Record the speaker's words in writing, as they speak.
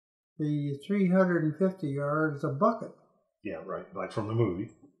The 350 yard is a bucket. Yeah, right. Like from the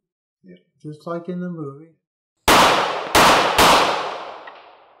movie. Yeah. Just like in the movie.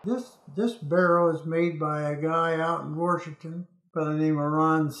 This barrel is made by a guy out in Washington by the name of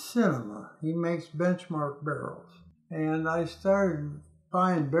Ron Cinema. He makes benchmark barrels. And I started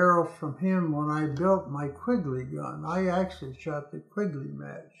buying barrels from him when I built my Quigley gun. I actually shot the Quigley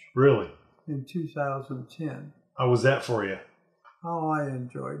match. Really? In 2010. How was that for you? Oh, I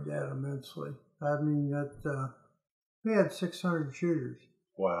enjoyed that immensely. I mean, we had 600 shooters.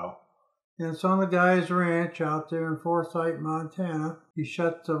 Wow. And it's on the guy's ranch out there in Forsyth, Montana. He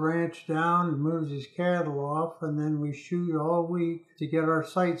shuts the ranch down and moves his cattle off, and then we shoot all week to get our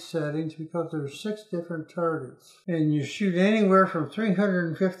sight settings because there's 6 different targets. And you shoot anywhere from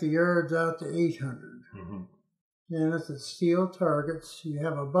 350 yards out to 800. Mm-hmm. And it's at steel targets. You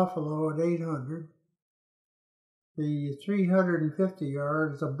have a buffalo at 800. The 350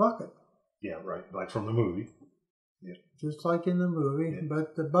 yard is a bucket. Yeah, right. Like from the movie. Yeah. Just like in the movie. Yeah.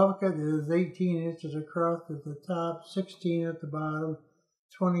 But the bucket is 18 inches across at the top, 16 at the bottom,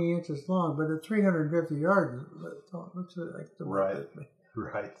 20 inches long. But at 350 yards, it looks like the bucket.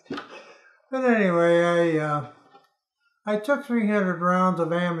 Right. But anyway, I took 300 rounds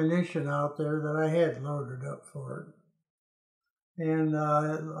of ammunition out there that I had loaded up for it. And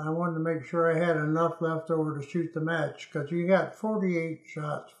I wanted to make sure I had enough left over to shoot the match, because you got 48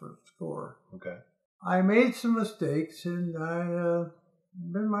 shots for score. Okay. I made some mistakes, and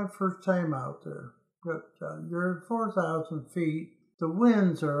been my first time out there. But you're at 4,000 feet. The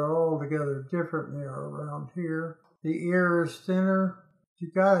winds are altogether different than they are around here. The air is thinner.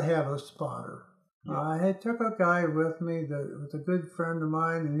 You got to have a spotter. Yeah. I took a guy with me that was a good friend of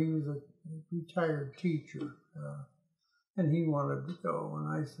mine, and he was a retired teacher. And he wanted to go, and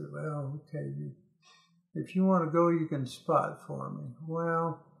I said, well, okay, if you want to go, you can spot for me.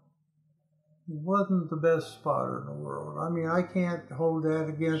 Well, he wasn't the best spotter in the world. I mean, I can't hold that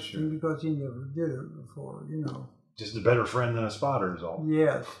against him because he never did it before, you know. Just a better friend than a spotter is all.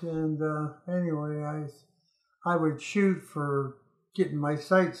 Yes, and anyway, I would shoot for getting my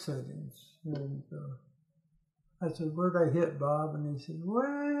sight settings. And I said, where'd I hit, Bob? And he said,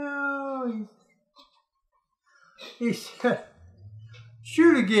 well, he said,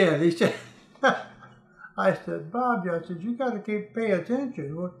 shoot again. He said, I said, Bob, I said, you got to pay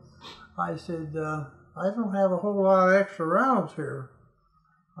attention. I said, I don't have a whole lot of extra rounds here.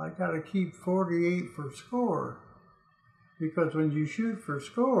 I got to keep 48 for score. Because when you shoot for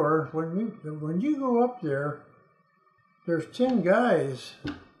score, when you go up there, there's 10 guys,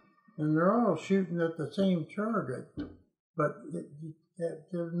 and they're all shooting at the same target. But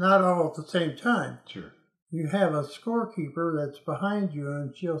they're not all at the same time. Sure. You have a scorekeeper that's behind you,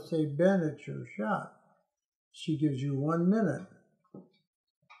 and she'll say, Ben, it's your shot. She gives you 1 minute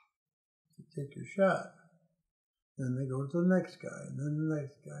to take your shot. Then they go to the next guy, and then the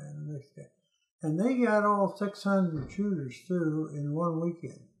next guy, and the next guy. And they got all 600 shooters through in one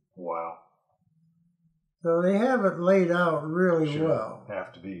weekend. Wow. So they have it laid out really well.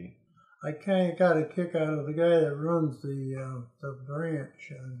 Have to be. I kind of got a kick out of the guy that runs the ranch,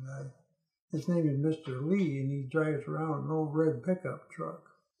 and his name is Mr. Lee, and he drives around an old red pickup truck.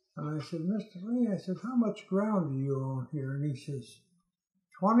 And I said, Mr. Lee, I said, how much ground do you own here? And he says,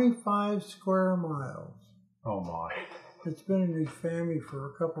 25 square miles. Oh, my. It's been in his family for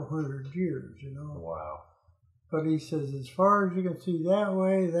a couple 100 years, you know. Wow. But he says, as far as you can see, that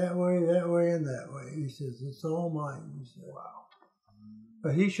way, that way, that way, and that way. He says, it's all mine, he said. Wow.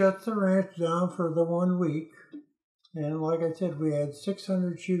 But he shuts the ranch down for the 1 week. And like I said, we had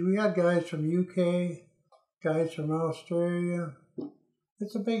 600 shooters. We had guys from UK, guys from Australia.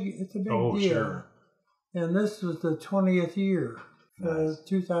 It's a big deal. Sure. And this was the 20th year. Nice.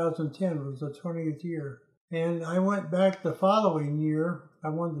 2010 was the 20th year. And I went back the following year. I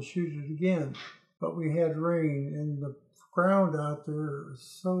wanted to shoot it again. But we had rain, and the ground out there is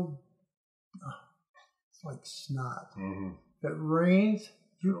so, it's like snot. Mm-hmm. If it rains,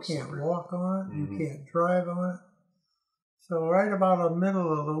 you can't walk on it. Mm-hmm. You can't drive on it. So right about the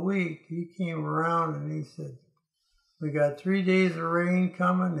middle of the week, he came around and he said, we got 3 days of rain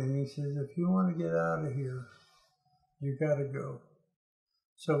coming. And he says, if you want to get out of here, you got to go.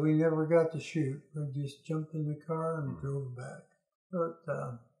 So we never got to shoot. We just jumped in the car and drove back. But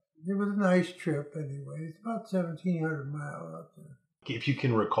it was a nice trip anyway. It's about 1,700 miles out there. If you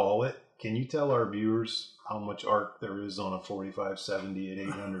can recall it, can you tell our viewers how much arc there is on a 45-70 at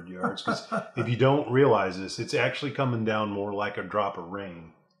 800 yards? Because if you don't realize this, it's actually coming down more like a drop of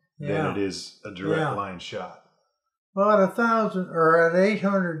rain than it is a direct line shot. Well, at 1,000 or at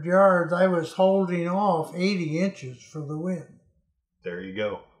 800 yards, I was holding off 80 inches for the wind. There you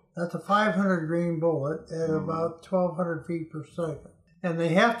go. That's a 500 grain bullet at about 1,200 feet per second. And they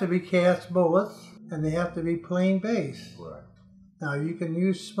have to be cast bullets, and they have to be plain base. Right. Now, you can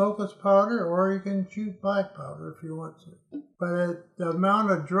use smokeless powder, or you can shoot black powder if you want to. But at the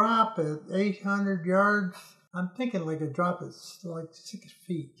amount of drop at 800 yards, I'm thinking like a drop is like 6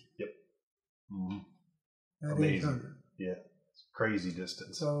 feet. Yep. At Amazing. 800. Yeah. It's crazy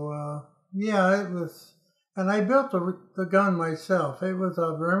distance. So, yeah, it was... And I built the gun myself. It was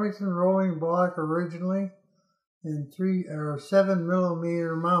a Remington rolling block originally in 7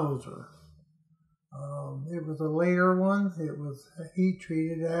 millimeter Mauser. It was a later one. It was a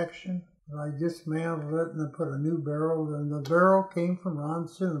heat-treated action. I dismantled it and then put a new barrel. And the barrel came from Ron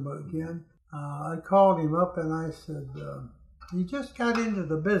Cinema again. I called him up and I said, he just got into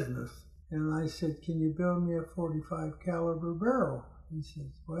the business. And I said, can you build me a 45 caliber barrel? He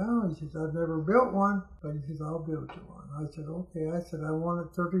says, well, I've never built one, but he says, I'll build you one. I said, okay. I said, I want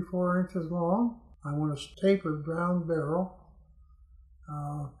it 34 inches long. I want a tapered round barrel.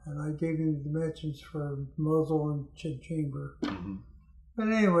 And I gave him the dimensions for muzzle and chamber. But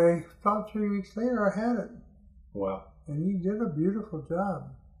anyway, about 3 weeks later, I had it. Wow. And he did a beautiful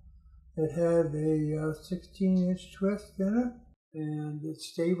job. It had a 16-inch twist in it, and it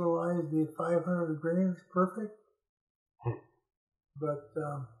stabilized the 500 grains perfect. But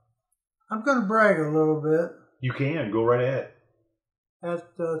I'm going to brag a little bit. You can. Go right ahead. At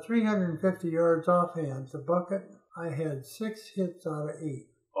 350 yards offhand, the bucket, I had 6 hits out of 8.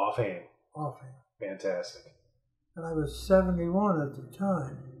 Offhand. Offhand. Fantastic. And I was 71 at the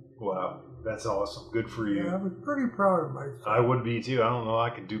time. Wow. That's awesome. Good for you. Yeah, I was pretty proud of myself. I would be too. I don't know. I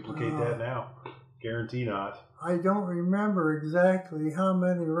could duplicate that now. Guarantee not. I don't remember exactly how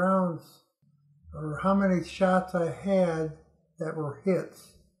many rounds or how many shots I had that were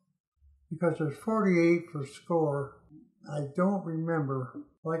hits, because there's 48 for score. I don't remember.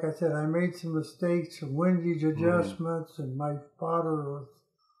 Like I said, I made some mistakes, some windage adjustments, and my spotter was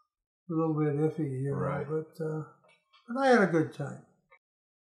a little bit iffy, you know. Right. But I had a good time.